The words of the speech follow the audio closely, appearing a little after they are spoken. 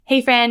Hey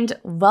friend,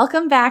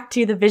 welcome back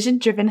to the Vision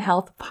Driven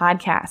Health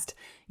Podcast,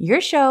 your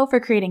show for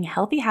creating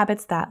healthy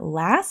habits that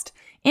last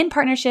in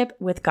partnership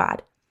with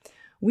God.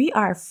 We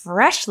are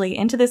freshly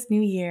into this new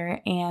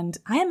year, and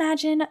I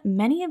imagine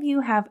many of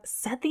you have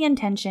set the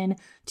intention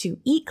to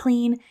eat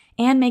clean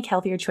and make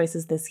healthier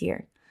choices this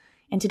year.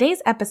 In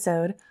today's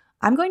episode,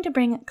 I'm going to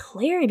bring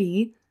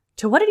clarity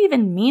to what it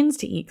even means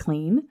to eat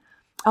clean.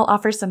 I'll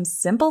offer some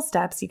simple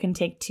steps you can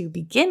take to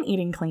begin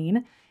eating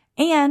clean,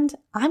 and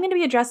I'm going to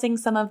be addressing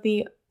some of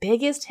the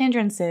biggest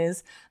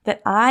hindrances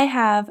that I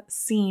have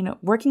seen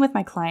working with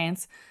my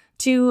clients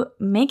to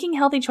making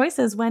healthy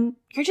choices when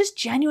you're just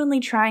genuinely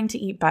trying to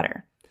eat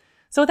better.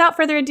 So without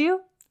further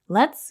ado,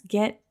 let's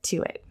get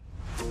to it.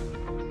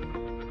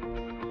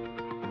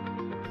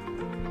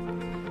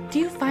 Do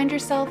you find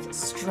yourself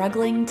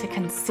struggling to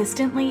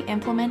consistently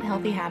implement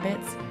healthy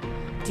habits?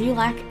 Do you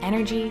lack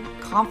energy,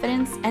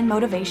 confidence, and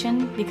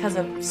motivation because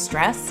of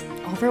stress,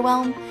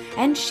 overwhelm,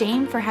 and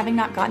shame for having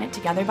not gotten it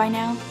together by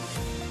now?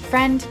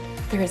 Friend,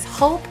 there is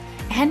hope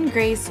and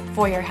grace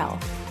for your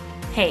health.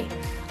 Hey,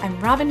 I'm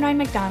Robin Ryan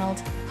McDonald,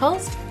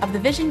 host of the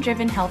Vision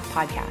Driven Health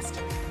Podcast.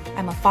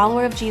 I'm a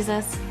follower of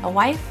Jesus, a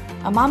wife,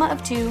 a mama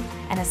of two,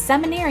 and a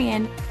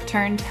seminarian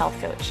turned health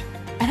coach.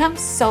 And I'm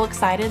so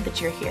excited that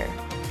you're here.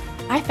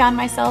 I found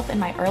myself in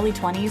my early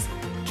 20s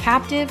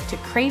captive to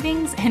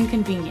cravings and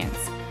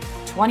convenience,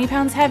 20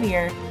 pounds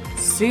heavier,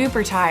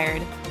 super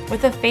tired,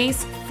 with a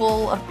face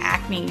full of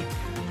acne.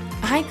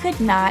 I could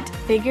not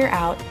figure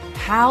out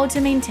how to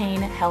maintain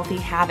healthy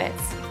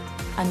habits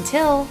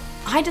until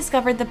I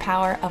discovered the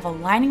power of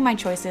aligning my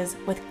choices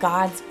with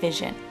God's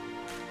vision.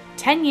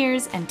 10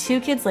 years and 2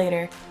 kids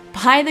later,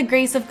 by the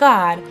grace of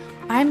God,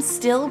 I'm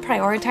still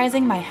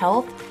prioritizing my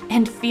health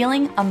and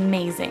feeling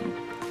amazing.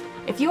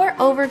 If you are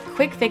over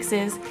quick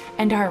fixes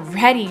and are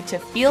ready to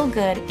feel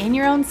good in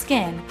your own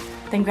skin,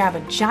 then grab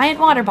a giant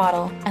water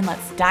bottle and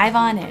let's dive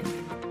on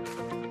in.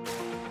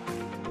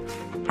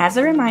 As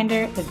a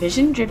reminder, the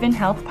Vision Driven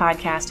Health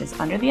Podcast is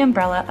under the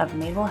umbrella of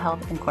Naval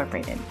Health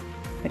Incorporated.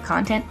 The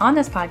content on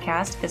this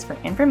podcast is for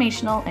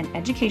informational and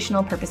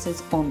educational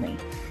purposes only.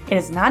 It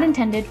is not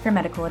intended for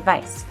medical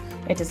advice.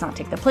 It does not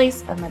take the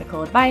place of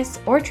medical advice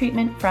or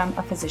treatment from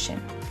a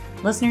physician.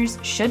 Listeners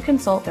should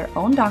consult their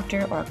own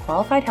doctor or a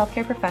qualified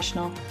healthcare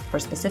professional for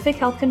specific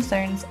health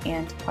concerns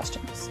and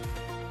questions.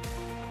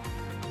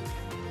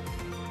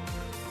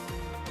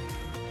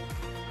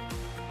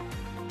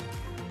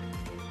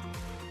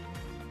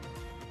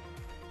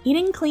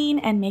 Eating clean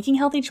and making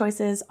healthy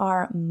choices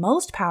are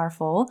most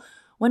powerful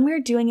when we're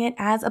doing it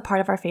as a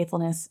part of our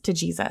faithfulness to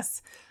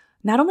Jesus.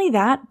 Not only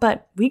that,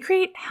 but we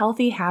create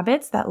healthy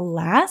habits that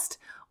last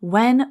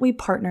when we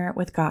partner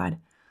with God.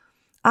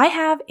 I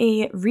have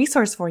a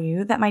resource for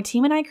you that my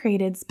team and I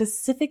created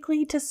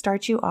specifically to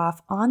start you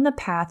off on the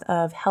path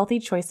of healthy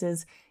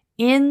choices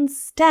in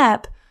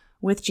step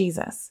with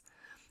Jesus.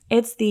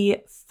 It's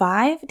the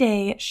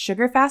 5-day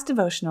sugar fast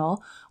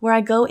devotional where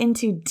I go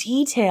into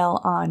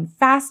detail on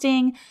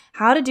fasting,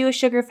 how to do a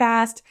sugar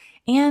fast,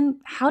 and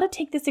how to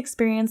take this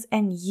experience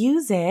and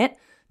use it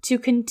to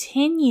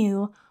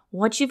continue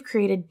what you've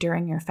created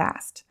during your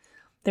fast.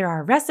 There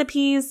are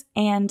recipes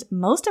and,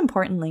 most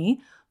importantly,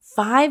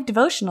 5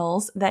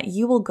 devotionals that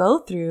you will go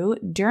through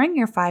during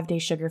your 5-day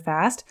sugar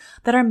fast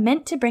that are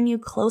meant to bring you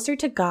closer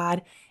to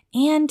God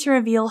and to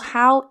reveal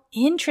how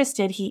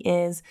interested He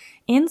is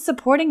in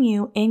supporting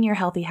you in your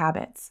healthy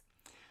habits.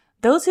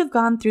 Those who've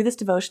gone through this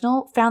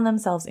devotional found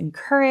themselves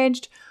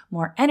encouraged,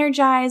 more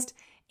energized,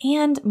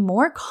 and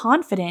more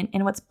confident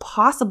in what's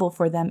possible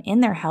for them in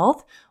their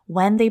health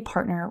when they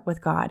partner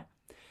with God.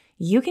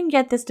 You can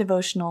get this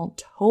devotional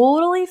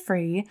totally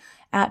free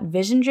at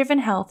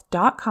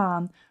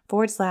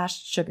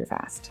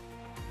visiondrivenhealth.com/sugarfast.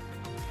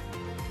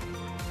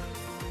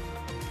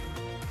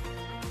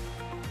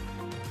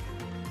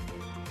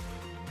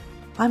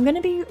 I'm going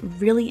to be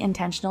really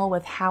intentional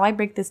with how I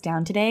break this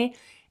down today,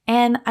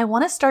 and I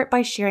want to start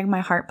by sharing my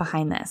heart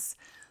behind this.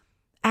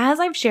 As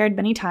I've shared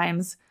many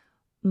times,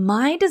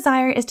 my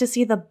desire is to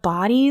see the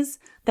bodies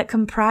that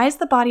comprise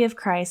the body of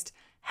Christ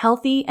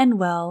healthy and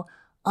well,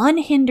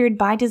 unhindered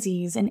by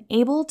disease, and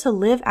able to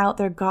live out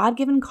their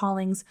God-given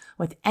callings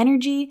with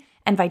energy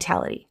and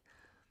vitality.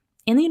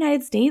 In the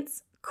United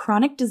States,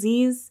 chronic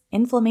disease,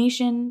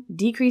 inflammation,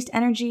 decreased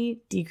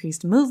energy,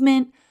 decreased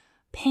movement,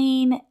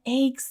 pain,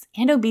 aches,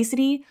 and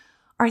obesity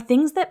are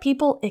things that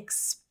people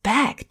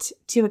expect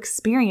to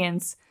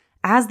experience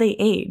as they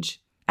age,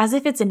 as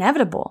if it's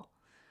inevitable.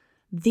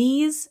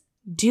 These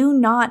do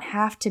not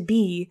have to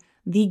be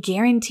the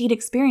guaranteed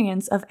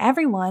experience of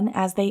everyone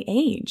as they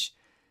age.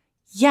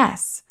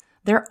 Yes,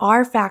 there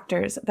are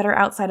factors that are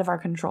outside of our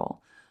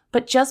control,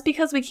 but just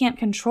because we can't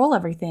control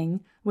everything,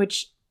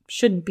 which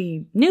shouldn't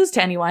be news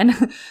to anyone,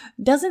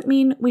 doesn't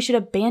mean we should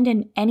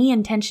abandon any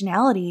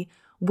intentionality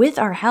with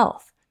our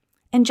health.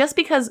 And just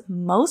because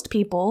most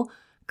people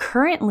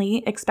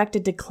currently expect a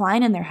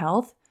decline in their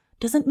health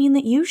doesn't mean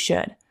that you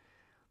should.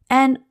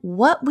 And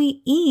what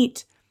we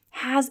eat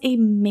has a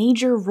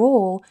major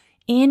role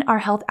in our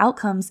health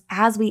outcomes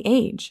as we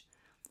age.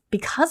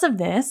 Because of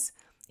this,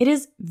 It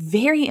is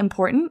very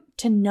important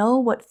to know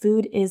what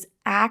food is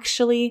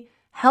actually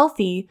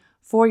healthy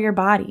for your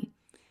body.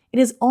 It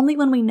is only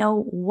when we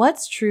know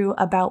what's true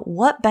about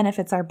what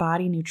benefits our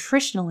body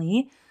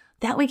nutritionally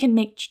that we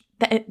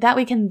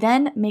can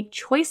then make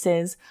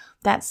choices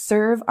that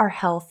serve our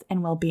health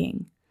and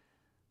well-being.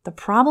 The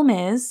problem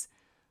is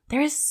there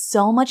is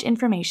so much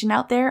information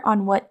out there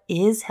on what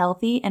is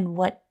healthy and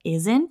what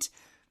isn't.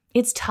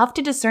 It's tough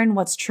to discern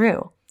what's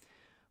true.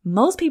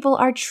 Most people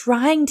are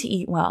trying to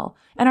eat well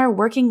and are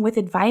working with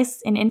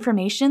advice and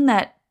information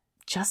that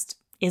just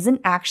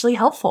isn't actually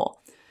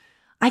helpful.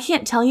 I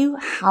can't tell you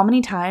how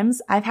many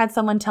times I've had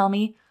someone tell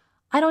me,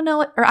 I don't know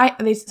what,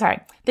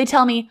 they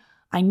tell me,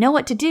 I know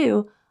what to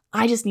do,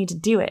 I just need to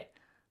do it.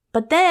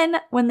 But then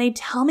when they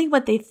tell me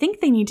what they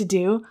think they need to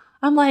do,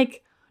 I'm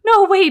like,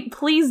 no, wait,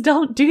 please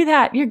don't do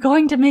that. You're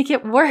going to make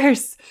it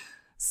worse.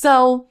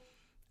 So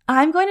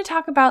I'm going to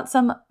talk about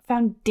some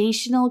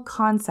foundational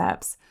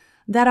concepts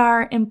that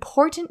are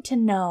important to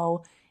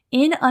know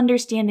in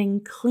understanding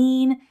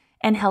clean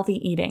and healthy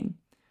eating.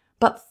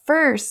 But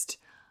first,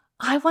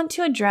 I want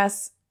to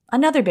address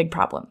another big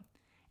problem.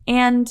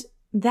 And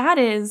that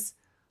is,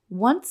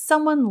 once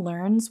someone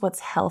learns what's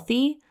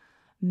healthy,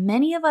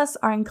 many of us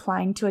are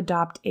inclined to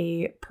adopt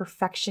a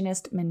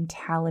perfectionist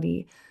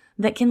mentality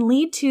that can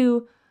lead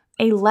to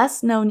a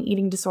less known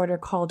eating disorder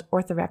called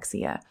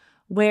orthorexia,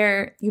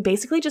 where you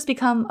basically just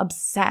become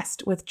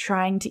obsessed with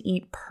trying to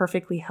eat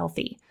perfectly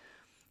healthy.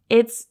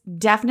 It's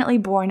definitely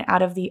born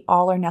out of the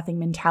all or nothing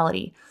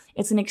mentality.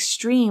 It's an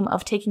extreme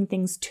of taking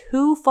things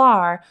too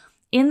far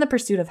in the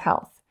pursuit of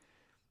health.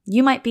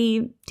 You might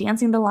be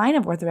dancing the line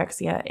of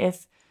orthorexia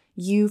if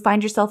you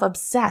find yourself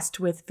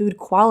obsessed with food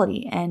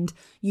quality and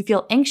you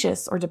feel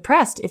anxious or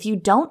depressed if you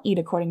don't eat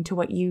according to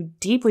what you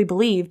deeply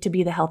believe to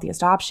be the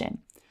healthiest option.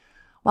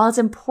 While it's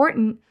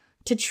important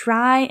to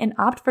try and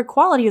opt for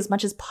quality as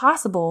much as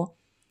possible,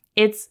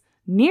 it's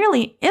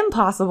nearly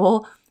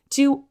impossible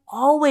to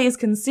always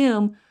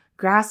consume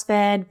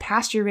grass-fed,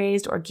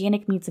 pasture-raised,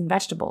 organic meats and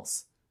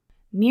vegetables.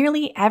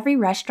 Nearly every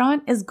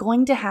restaurant is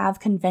going to have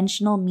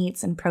conventional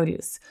meats and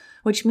produce,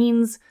 which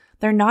means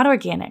they're not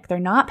organic, they're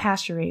not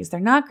pasture-raised, they're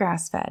not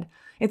grass-fed.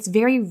 It's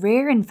very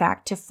rare, in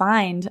fact, to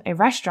find a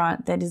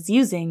restaurant that is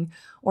using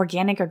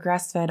organic or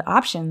grass-fed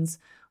options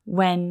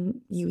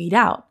when you eat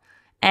out.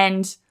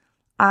 And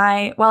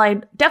while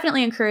I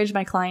definitely encourage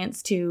my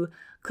clients to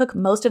cook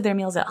most of their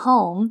meals at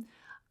home,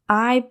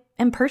 I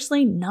am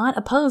personally not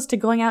opposed to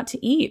going out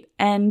to eat.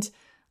 And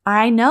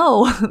I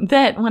know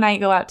that when I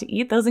go out to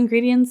eat, those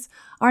ingredients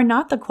are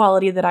not the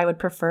quality that I would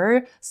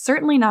prefer,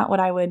 certainly not what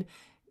I would,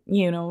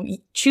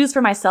 choose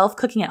for myself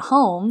cooking at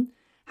home.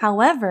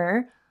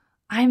 However,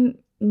 I'm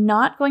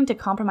not going to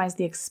compromise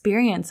the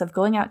experience of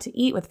going out to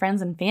eat with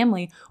friends and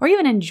family, or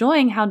even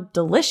enjoying how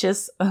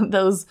delicious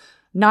those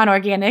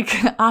non-organic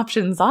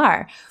options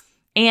are.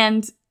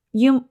 And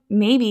you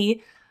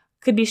maybe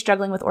could be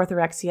struggling with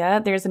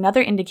orthorexia. There's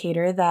another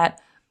indicator that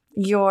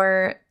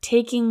you're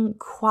taking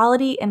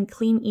quality and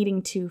clean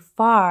eating too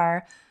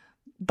far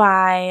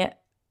by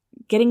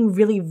getting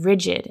really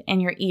rigid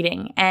in your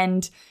eating,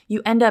 and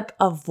you end up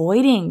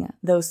avoiding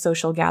those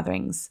social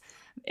gatherings.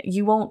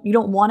 You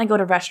don't want to go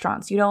to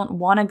restaurants. You don't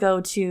want to go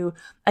to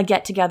a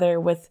get together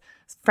with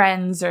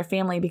friends or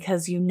family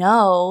because you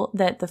know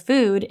that the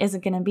food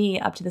isn't going to be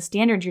up to the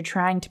standards you're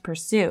trying to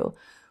pursue.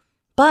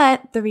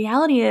 But the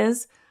reality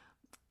is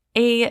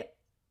a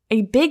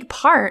big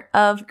part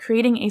of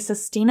creating a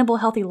sustainable,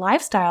 healthy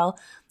lifestyle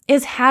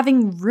is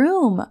having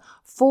room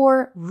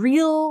for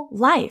real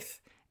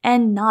life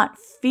and not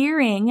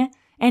fearing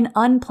an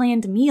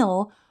unplanned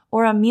meal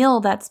or a meal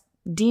that's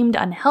deemed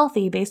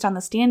unhealthy based on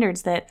the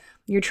standards that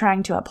you're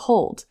trying to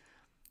uphold.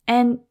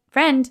 And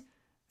friend,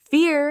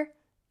 fear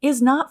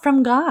is not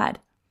from God.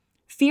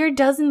 Fear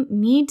doesn't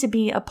need to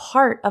be a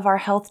part of our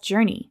health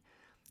journey.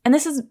 And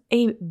this is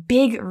a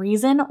big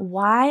reason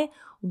why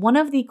one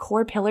of the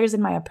core pillars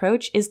in my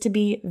approach is to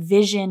be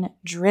vision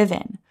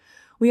driven.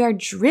 We are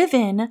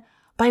driven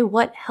by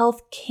what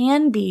health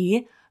can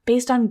be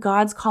based on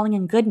God's calling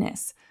and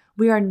goodness.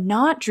 We are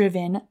not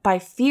driven by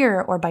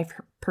fear or by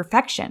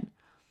perfection.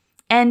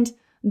 And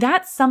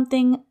that's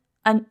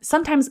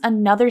sometimes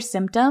another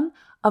symptom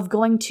of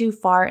going too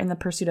far in the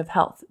pursuit of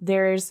health.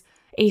 There's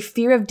a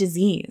fear of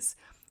disease,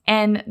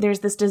 and there's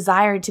this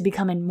desire to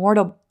become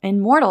immortal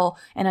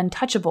and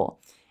untouchable.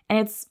 And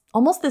it's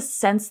almost this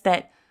sense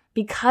that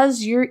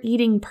because you're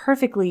eating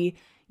perfectly,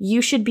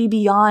 you should be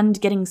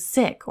beyond getting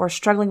sick or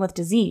struggling with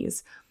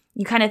disease.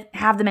 You kind of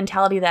have the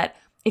mentality that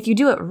if you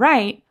do it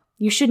right,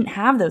 you shouldn't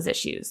have those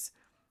issues.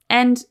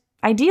 And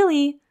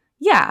ideally,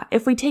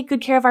 if we take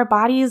good care of our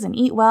bodies and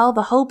eat well,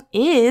 the hope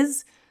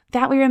is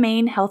that we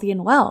remain healthy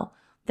and well,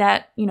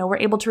 that, we're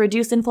able to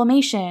reduce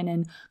inflammation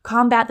and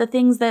combat the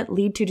things that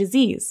lead to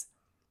disease.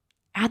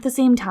 At the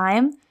same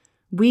time,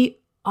 we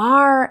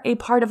are a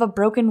part of a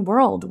broken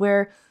world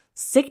where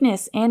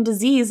sickness and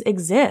disease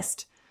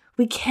exist.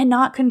 We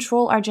cannot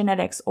control our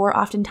genetics or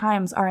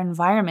oftentimes our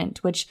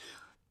environment, which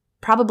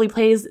probably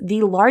plays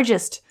the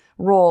largest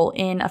role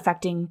in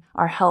affecting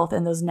our health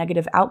and those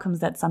negative outcomes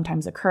that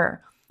sometimes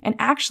occur. And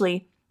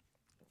actually,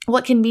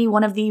 what can be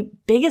one of the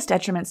biggest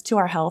detriments to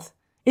our health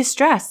is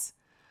stress.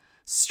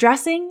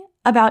 Stressing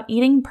about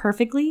eating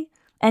perfectly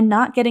and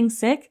not getting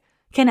sick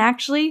can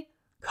actually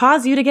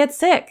cause you to get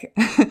sick.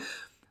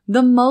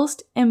 The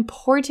most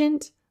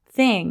important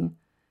thing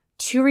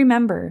to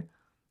remember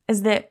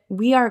is that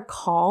we are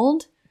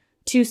called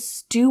to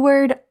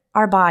steward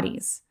our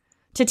bodies,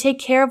 to take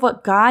care of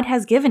what God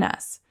has given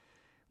us.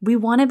 We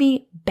want to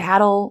be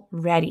battle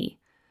ready,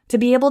 to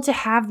be able to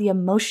have the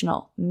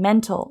emotional,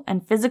 mental,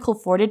 and physical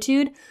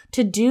fortitude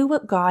to do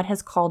what God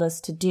has called us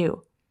to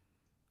do.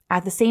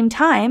 At the same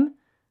time,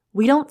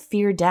 we don't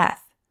fear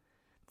death.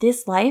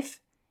 This life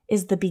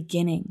is the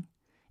beginning.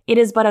 It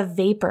is but a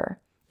vapor.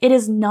 It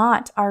is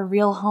not our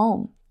real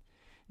home.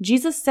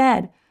 Jesus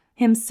said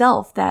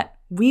himself that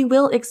we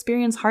will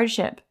experience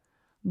hardship,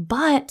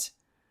 but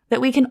that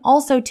we can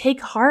also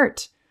take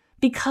heart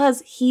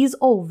because he's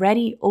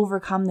already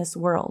overcome this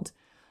world.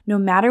 No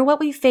matter what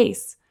we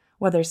face,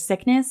 whether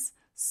sickness,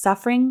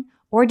 suffering,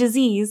 or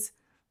disease,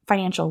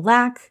 financial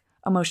lack,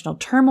 emotional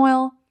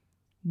turmoil,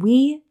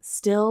 we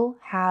still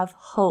have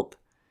hope,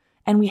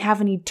 and we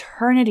have an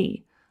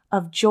eternity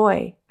of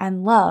joy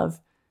and love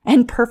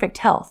and perfect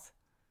health.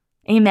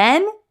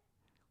 Amen?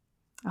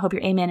 I hope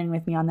you're amening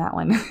with me on that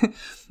one.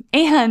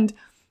 And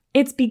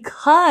it's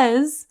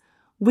because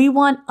we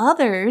want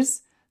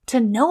others to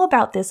know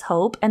about this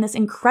hope and this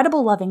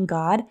incredible loving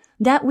God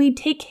that we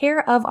take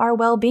care of our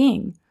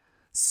well-being.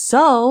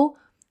 So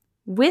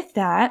with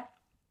that,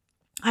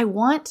 I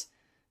want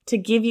to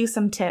give you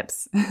some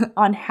tips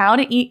on how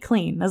to eat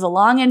clean. There's a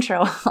long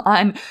intro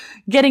on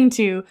getting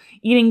to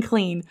eating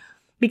clean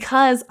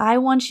because I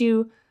want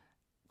you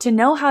to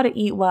know how to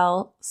eat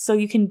well so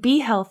you can be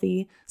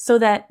healthy so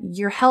that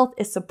your health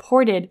is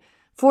supported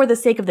for the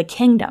sake of the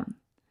kingdom.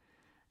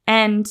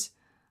 And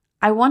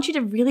I want you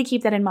to really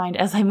keep that in mind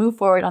as I move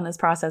forward on this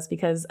process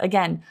because,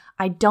 again,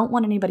 I don't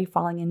want anybody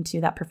falling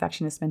into that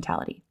perfectionist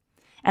mentality.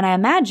 And I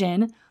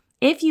imagine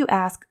if you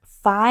ask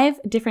 5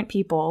 different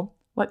people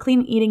what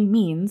clean eating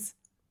means,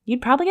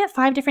 you'd probably get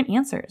 5 different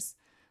answers.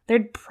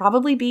 There'd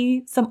probably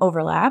be some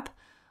overlap,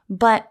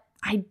 but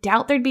I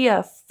doubt there'd be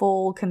a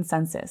full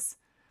consensus.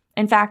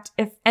 In fact,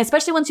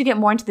 especially once you get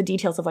more into the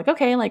details of like,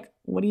 okay, like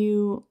what do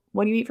you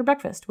eat for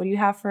breakfast? What do you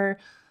have for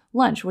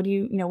lunch? What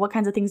do what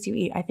kinds of things do you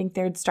eat? I think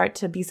there'd start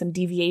to be some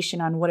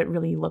deviation on what it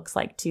really looks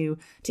like to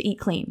eat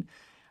clean.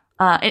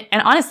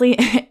 And honestly,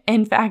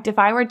 in fact, if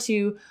I were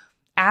to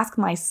ask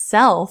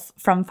myself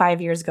from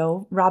 5 years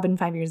ago, Robin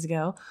 5 years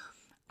ago,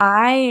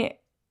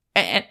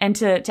 and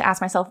to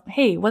ask myself,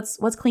 hey, what's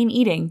clean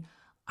eating?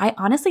 I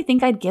honestly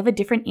think I'd give a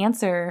different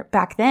answer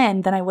back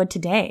then than I would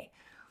today.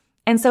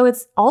 And so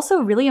it's also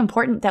really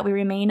important that we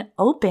remain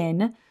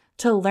open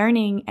to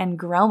learning and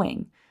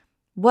growing.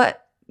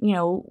 What,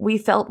 we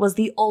felt was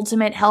the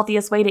ultimate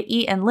healthiest way to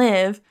eat and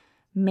live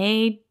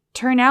may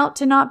turn out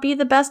to not be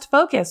the best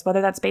focus,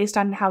 whether that's based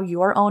on how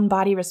your own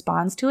body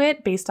responds to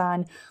it, based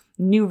on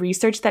new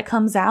research that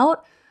comes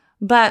out.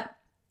 But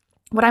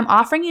what I'm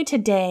offering you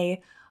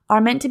today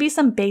are meant to be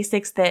some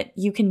basics that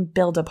you can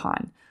build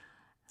upon.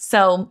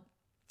 So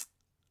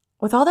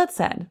with all that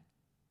said,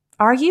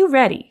 are you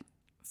ready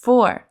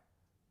for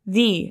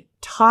the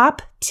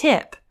top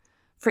tip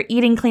for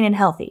eating clean and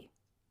healthy?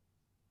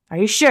 Are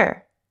you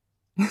sure?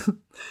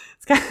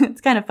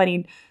 It's kind of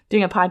funny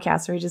doing a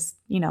podcast where you just,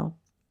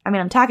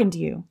 I'm talking to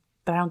you,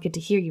 but I don't get to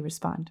hear you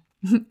respond.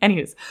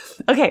 Anyways,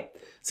 okay,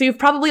 so you've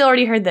probably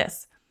already heard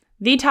this.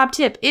 The top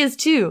tip is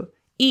to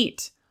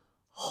eat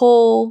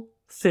whole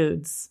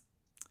foods,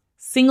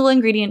 single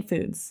ingredient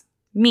foods,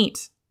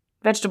 meat,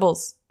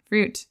 vegetables,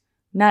 fruit,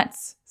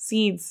 nuts,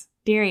 seeds,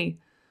 dairy.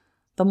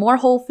 The more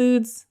whole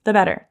foods, the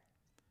better.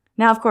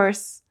 Now, of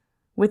course,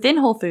 within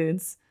Whole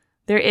Foods,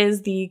 there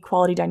is the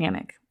quality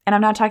dynamic. And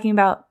I'm not talking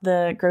about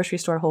the grocery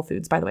store Whole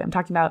Foods, by the way. I'm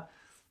talking about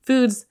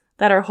foods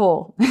that are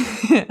whole.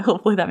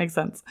 Hopefully that makes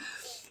sense.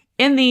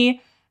 In the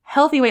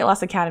Healthy Weight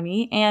Loss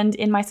Academy and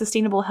in my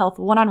Sustainable Health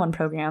one-on-one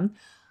program,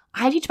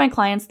 I teach my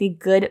clients the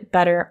good,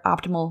 better,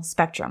 optimal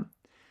spectrum.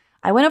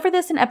 I went over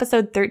this in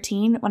episode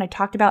 13 when I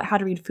talked about how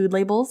to read food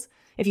labels.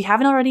 If you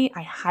haven't already,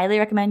 I highly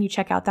recommend you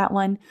check out that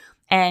one.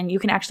 And you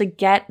can actually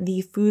get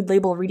the food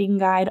label reading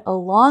guide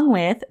along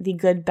with the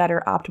good,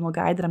 better, optimal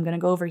guide that I'm going to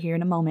go over here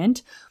in a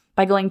moment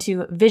by going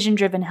to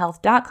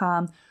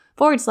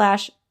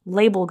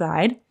visiondrivenhealth.com/label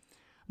guide.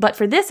 But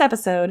for this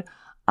episode,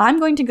 I'm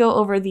going to go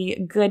over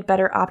the good,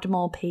 better,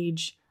 optimal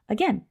page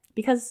again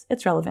because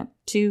it's relevant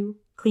to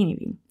clean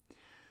eating.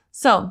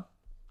 So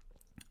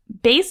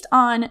based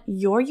on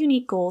your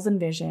unique goals and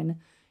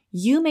vision,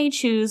 you may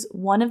choose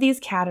one of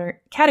these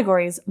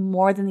categories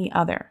more than the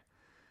other.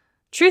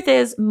 Truth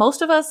is,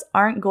 most of us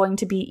aren't going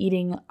to be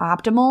eating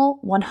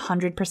optimal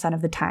 100%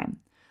 of the time.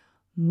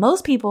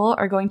 Most people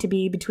are going to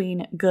be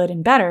between good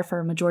and better for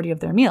a majority of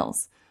their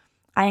meals.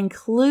 I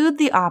include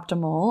the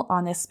optimal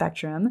on this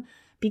spectrum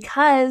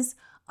because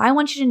I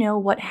want you to know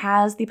what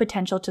has the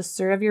potential to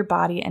serve your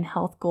body and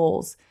health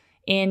goals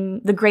in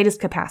the greatest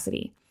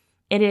capacity.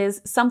 It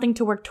is something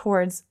to work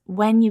towards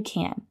when you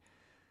can.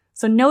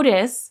 So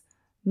notice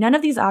None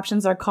of these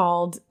options are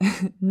called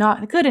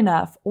not good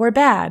enough or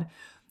bad.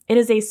 It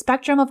is a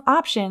spectrum of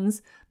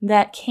options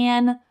that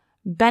can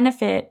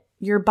benefit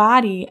your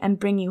body and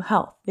bring you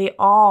health. They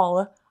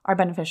all are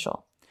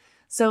beneficial.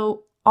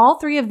 So all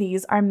three of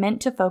these are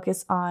meant to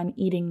focus on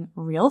eating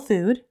real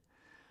food,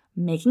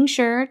 making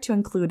sure to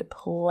include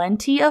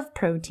plenty of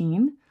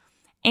protein,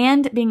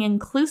 and being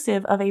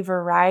inclusive of a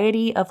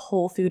variety of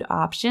whole food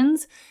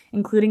options,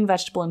 including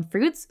vegetable and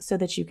fruits, so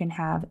that you can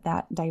have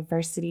that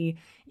diversity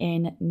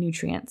in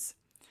nutrients.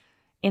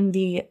 In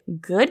the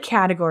good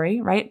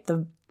category, right,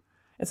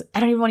 I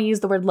don't even want to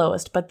use the word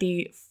lowest, but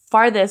the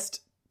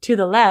farthest to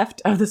the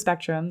left of the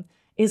spectrum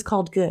is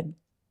called good.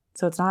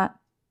 So it's not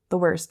the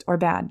worst or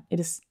bad. It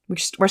is,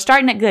 we're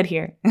starting at good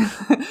here.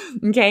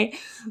 Okay.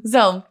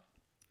 So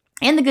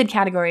in the good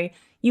category,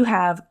 you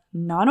have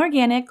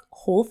non-organic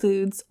whole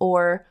foods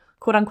or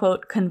quote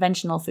unquote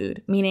conventional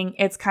food, meaning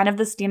it's kind of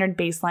the standard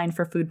baseline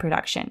for food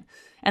production.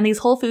 And these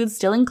whole foods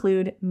still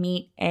include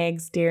meat,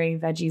 eggs, dairy,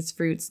 veggies,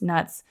 fruits,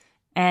 nuts,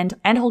 and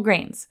whole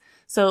grains.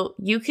 So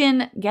you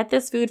can get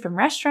this food from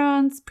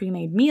restaurants,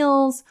 pre-made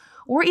meals,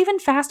 or even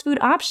fast food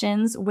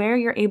options where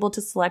you're able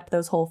to select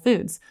those whole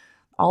foods.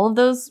 All of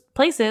those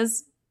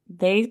places,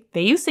 they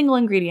use single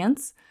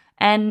ingredients.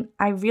 And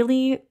I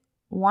really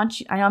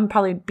want you, I know I'm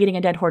probably beating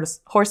a dead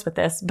horse with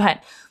this,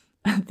 but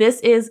this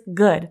is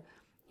good.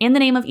 In the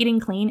name of eating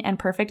clean and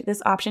perfect,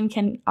 this option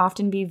can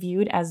often be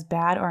viewed as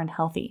bad or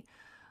unhealthy.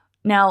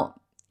 Now,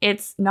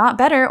 it's not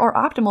better or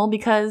optimal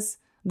because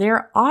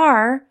there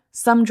are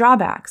some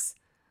drawbacks.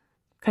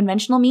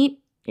 Conventional meat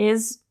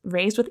is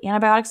raised with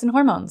antibiotics and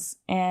hormones,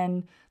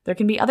 and there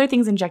can be other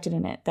things injected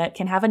in it that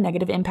can have a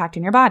negative impact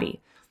in your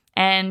body.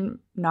 And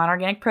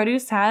non-organic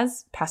produce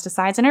has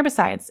pesticides and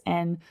herbicides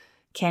and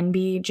can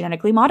be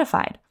genetically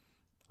modified,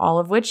 all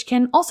of which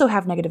can also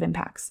have negative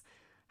impacts.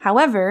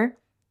 However,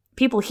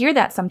 people hear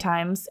that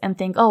sometimes and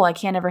think, oh, I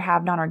can't ever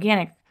have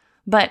non-organic,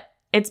 but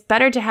it's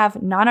better to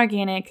have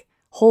non-organic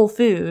whole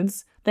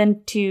foods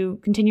than to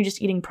continue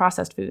just eating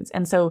processed foods.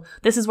 And so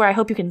this is where I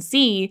hope you can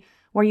see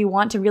where you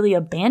want to really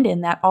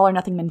abandon that all or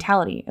nothing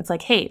mentality. It's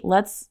like, hey,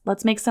 let's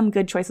make some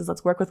good choices.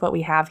 Let's work with what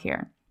we have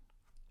here.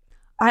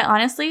 I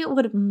honestly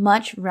would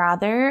much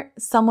rather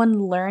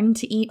someone learn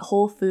to eat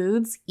whole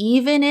foods,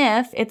 even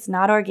if it's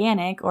not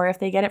organic or if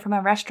they get it from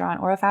a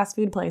restaurant or a fast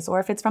food place or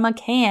if it's from a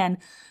can,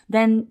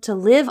 than to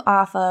live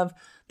off of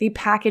the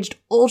packaged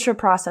ultra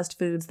processed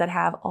foods that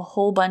have a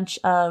whole bunch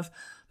of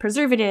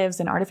preservatives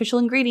and artificial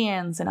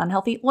ingredients and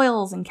unhealthy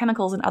oils and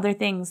chemicals and other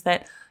things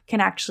that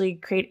can actually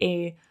create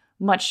a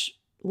much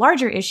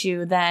larger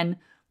issue than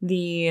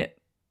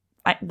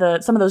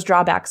some of those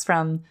drawbacks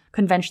from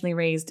conventionally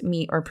raised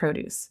meat or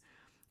produce.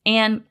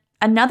 And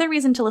another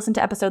reason to listen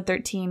to episode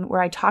 13,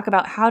 where I talk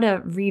about how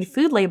to read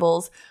food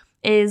labels,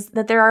 is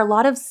that there are a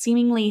lot of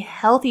seemingly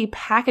healthy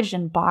packaged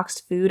and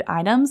boxed food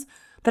items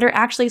that are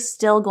actually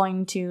still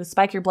going to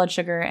spike your blood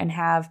sugar and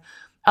have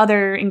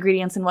other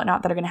ingredients and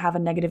whatnot that are going to have a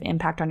negative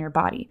impact on your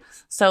body.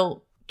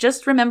 So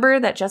just remember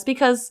that just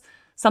because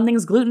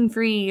something's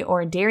gluten-free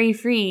or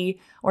dairy-free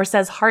or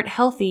says heart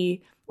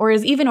healthy or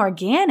is even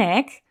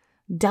organic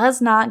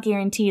does not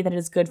guarantee that it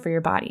is good for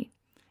your body.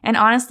 And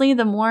honestly,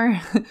 the more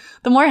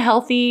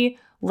healthy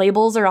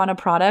labels are on a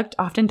product,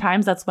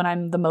 oftentimes that's when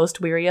I'm the most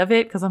weary of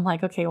it, because I'm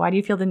like, okay, why do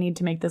you feel the need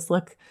to make this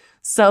look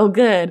so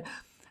good?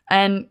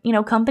 And,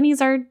 companies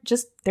they're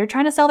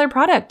trying to sell their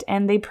product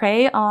and they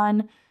prey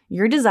on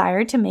your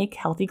desire to make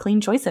healthy, clean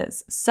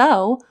choices.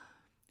 So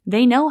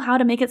they know how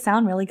to make it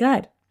sound really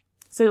good.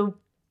 So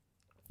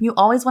you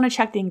always want to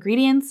check the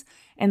ingredients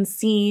and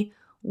see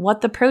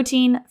what the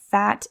protein,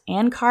 fat,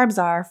 and carbs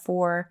are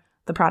for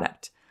the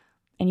product.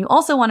 And you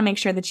also want to make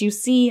sure that you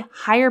see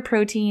higher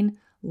protein,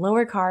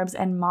 lower carbs,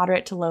 and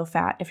moderate to low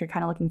fat if you're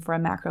kind of looking for a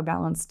macro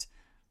balanced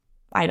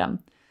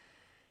item.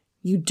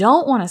 You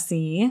don't want to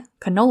see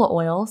canola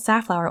oil,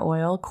 safflower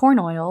oil, corn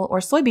oil, or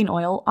soybean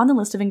oil on the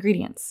list of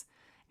ingredients.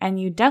 And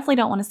you definitely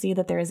don't want to see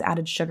that there is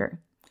added sugar.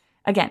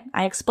 Again,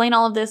 I explain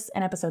all of this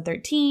in episode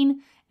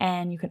 13,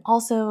 and you can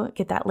also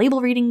get that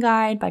label reading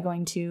guide by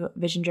going to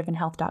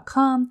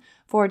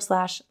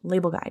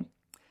visiondrivenhealth.com/label guide.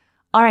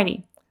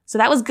 Alrighty, so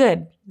that was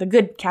good, the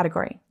good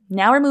category.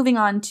 Now we're moving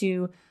on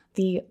to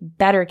the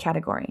better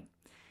category.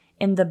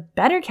 In the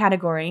better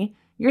category,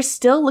 you're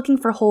still looking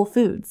for whole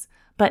foods,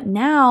 but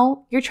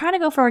now you're trying to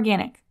go for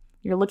organic.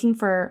 You're looking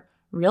for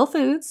real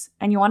foods,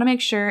 and you want to make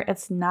sure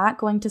it's not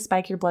going to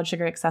spike your blood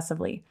sugar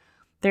excessively.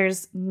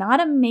 There's not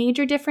a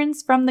major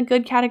difference from the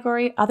good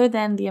category other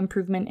than the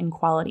improvement in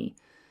quality.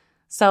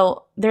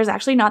 So there's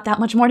actually not that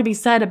much more to be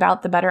said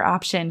about the better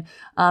option.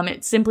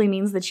 It simply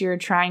means that you're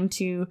trying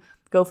to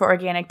go for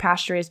organic,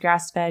 pasture-raised,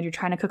 grass-fed. You're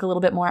trying to cook a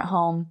little bit more at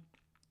home.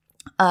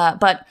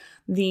 But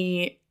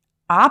the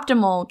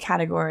optimal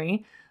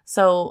category,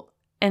 so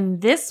in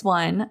this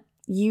one,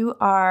 you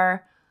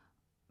are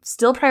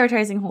still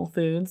prioritizing whole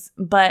foods,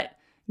 but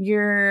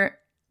you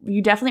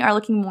definitely are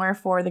looking more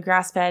for the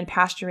grass-fed,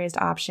 pasture-raised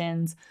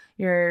options.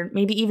 You're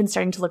maybe even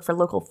starting to look for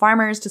local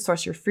farmers to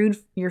source your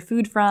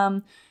food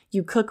from.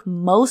 you cook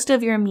most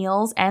of your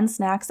meals and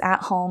snacks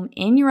at home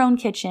in your own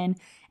kitchen,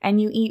 and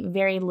you eat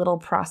very little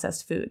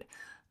processed food.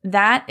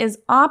 That is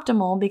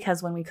optimal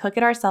because when we cook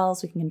it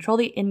ourselves, we can control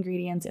the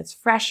ingredients. It's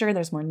fresher.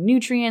 There's more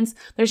nutrients.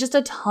 There's just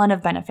a ton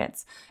of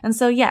benefits. And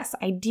so yes,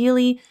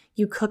 ideally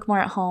you cook more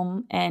at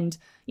home, and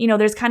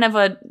there's kind of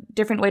a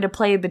different way to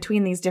play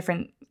between these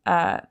different,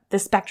 the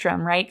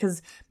spectrum, right?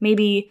 Because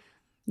maybe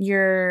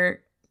you're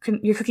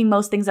cooking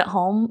most things at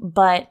home,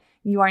 but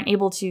you aren't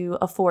able to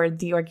afford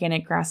the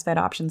organic grass-fed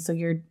options. So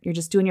you're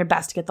just doing your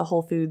best to get the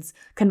whole foods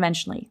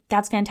conventionally.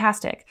 That's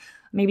fantastic.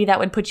 Maybe that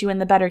would put you in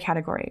the better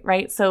category,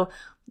 right? So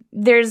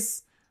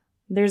there's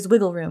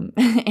wiggle room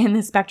in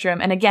the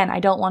spectrum. And again, I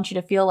don't want you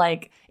to feel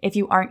like if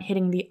you aren't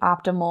hitting the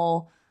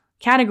optimal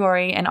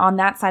category and on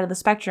that side of the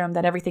spectrum,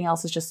 that everything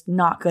else is just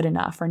not good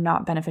enough or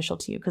not beneficial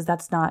to you, because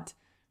that's not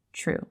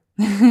true.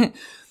 And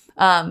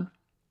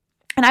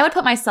I would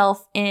put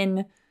myself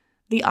in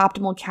the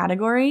optimal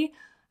category.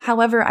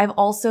 However, I've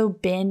also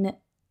been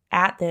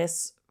at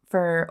this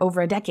for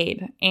over a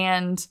decade,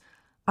 and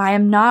I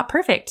am not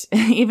perfect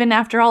even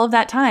after all of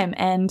that time.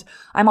 And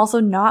I'm also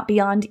not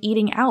beyond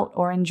eating out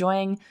or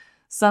enjoying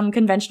some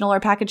conventional or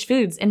packaged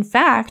foods. In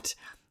fact,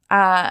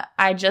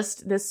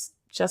 just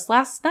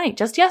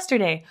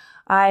yesterday,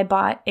 I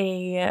bought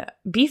a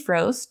beef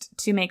roast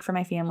to make for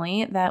my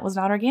family that was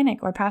not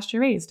organic or pasture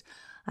raised.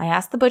 I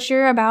asked the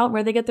butcher about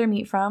where they get their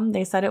meat from.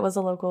 They said it was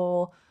a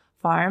local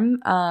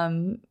farm.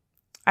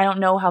 I don't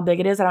know how big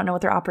it is. I don't know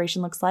what their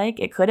operation looks like.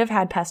 It could have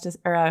had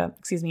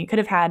it could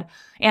have had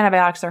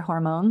antibiotics or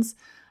hormones.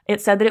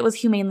 It said that it was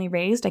humanely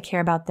raised. I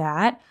care about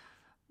that.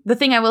 The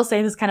thing I will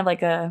say is kind of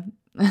like a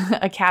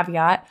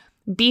caveat.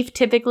 Beef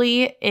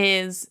typically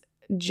is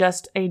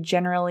just a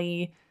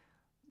generally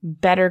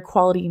better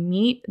quality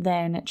meat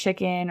than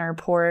chicken or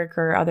pork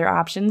or other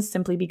options,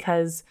 simply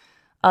because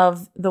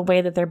of the way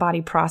that their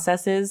body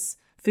processes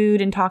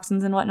food and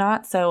toxins and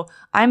whatnot. So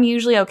I'm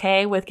usually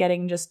okay with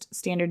getting just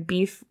standard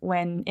beef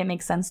when it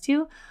makes sense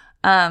to,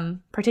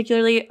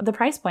 particularly the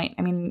price point.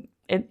 I mean,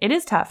 it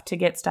is tough to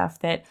get stuff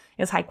that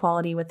is high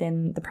quality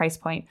within the price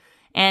point.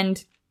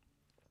 And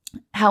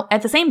how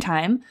at the same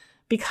time,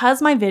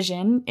 because my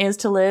vision is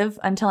to live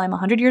until I'm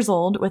 100 years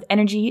old with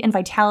energy and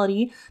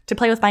vitality to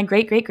play with my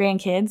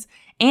great-great-grandkids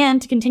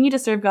and to continue to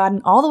serve God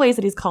in all the ways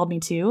that He's called me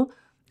to,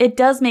 it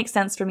does make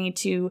sense for me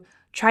to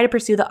try to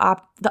pursue the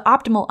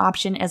optimal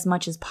option as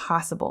much as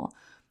possible.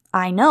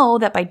 I know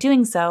that by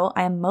doing so,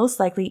 I am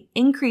most likely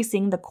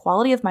increasing the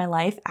quality of my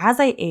life as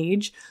I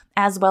age,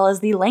 as well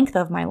as the length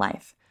of my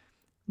life.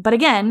 But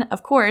again,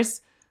 of course,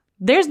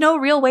 there's no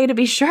real way to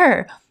be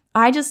sure.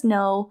 I just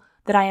know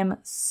that I am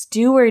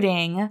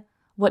stewarding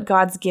what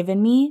God's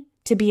given me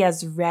to be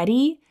as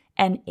ready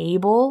and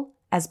able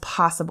as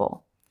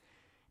possible.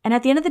 And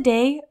at the end of the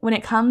day, when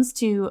it comes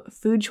to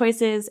food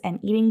choices and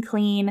eating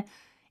clean,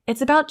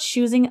 it's about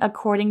choosing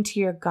according to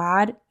your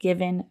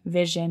God-given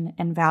vision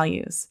and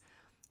values.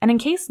 And in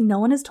case no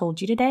one has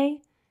told you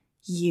today,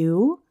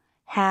 you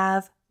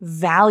have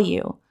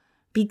value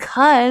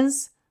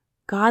because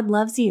God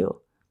loves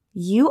you.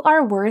 You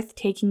are worth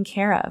taking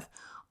care of.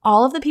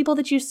 All of the people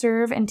that you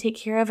serve and take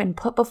care of and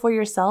put before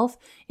yourself,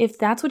 if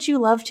that's what you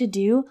love to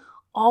do,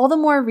 all the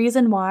more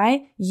reason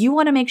why you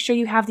want to make sure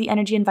you have the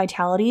energy and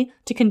vitality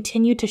to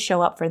continue to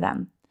show up for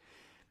them.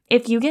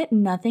 If you get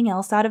nothing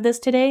else out of this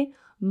today,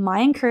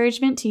 my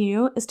encouragement to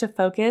you is to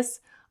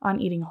focus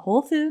on eating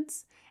whole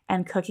foods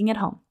and cooking at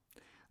home.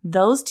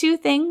 Those two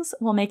things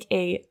will make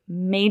a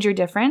major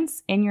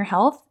difference in your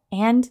health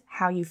and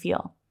how you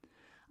feel.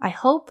 I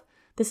hope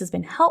this has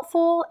been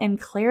helpful in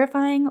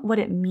clarifying what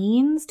it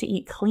means to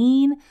eat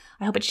clean.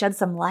 I hope it sheds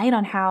some light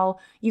on how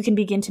you can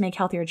begin to make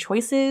healthier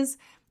choices.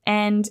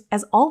 And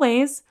as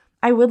always,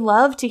 I would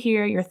love to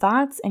hear your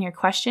thoughts and your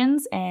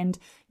questions, and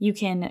you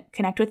can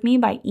connect with me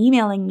by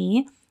emailing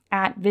me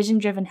at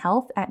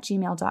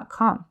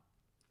visiondrivenhealth@gmail.com.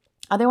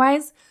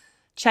 Otherwise,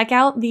 check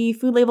out the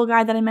food label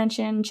guide that I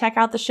mentioned. Check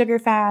out the sugar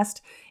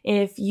fast.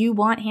 If you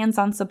want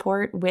hands-on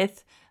support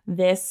with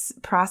this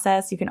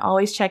process, you can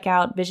always check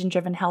out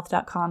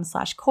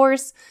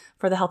visiondrivenhealth.com/course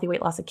for the Healthy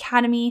Weight Loss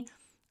Academy.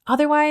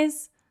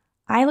 Otherwise,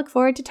 I look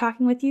forward to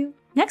talking with you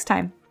next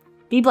time.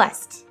 Be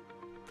blessed.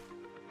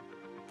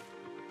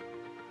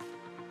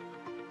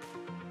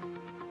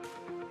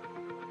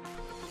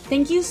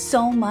 Thank you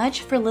so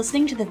much for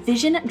listening to the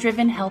Vision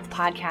Driven Health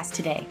podcast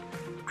today.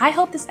 I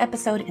hope this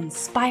episode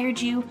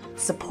inspired you,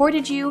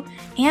 supported you,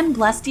 and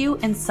blessed you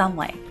in some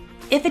way.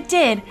 If it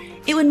did,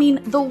 it would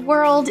mean the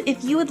world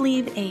if you would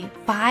leave a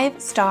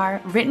 5-star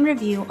written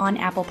review on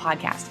Apple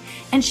Podcasts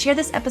and share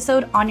this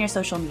episode on your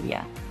social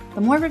media.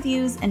 The more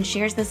reviews and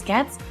shares this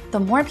gets, the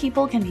more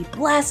people can be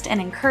blessed and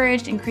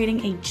encouraged in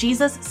creating a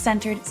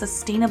Jesus-centered,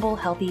 sustainable,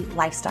 healthy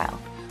lifestyle.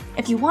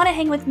 If you want to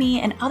hang with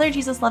me and other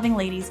Jesus-loving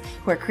ladies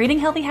who are creating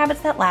healthy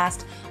habits that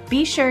last,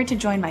 be sure to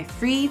join my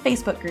free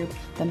Facebook group,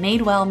 the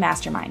Made Well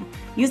Mastermind.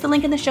 Use the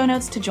link in the show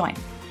notes to join.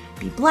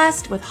 Be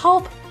blessed with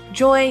hope,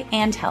 joy,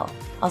 and health.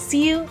 I'll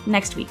see you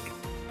next week.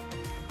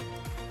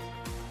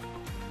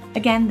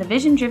 Again, the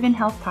Vision Driven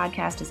Health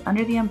podcast is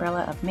under the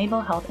umbrella of Made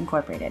Well Health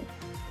Incorporated.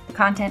 The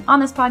content on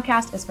this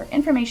podcast is for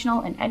informational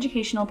and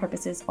educational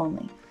purposes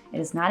only. It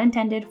is not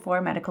intended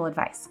for medical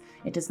advice.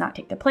 It does not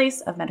take the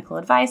place of medical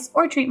advice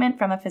or treatment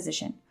from a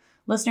physician.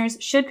 Listeners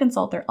should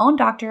consult their own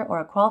doctor or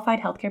a qualified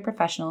healthcare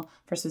professional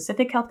for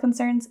specific health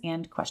concerns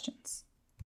and questions.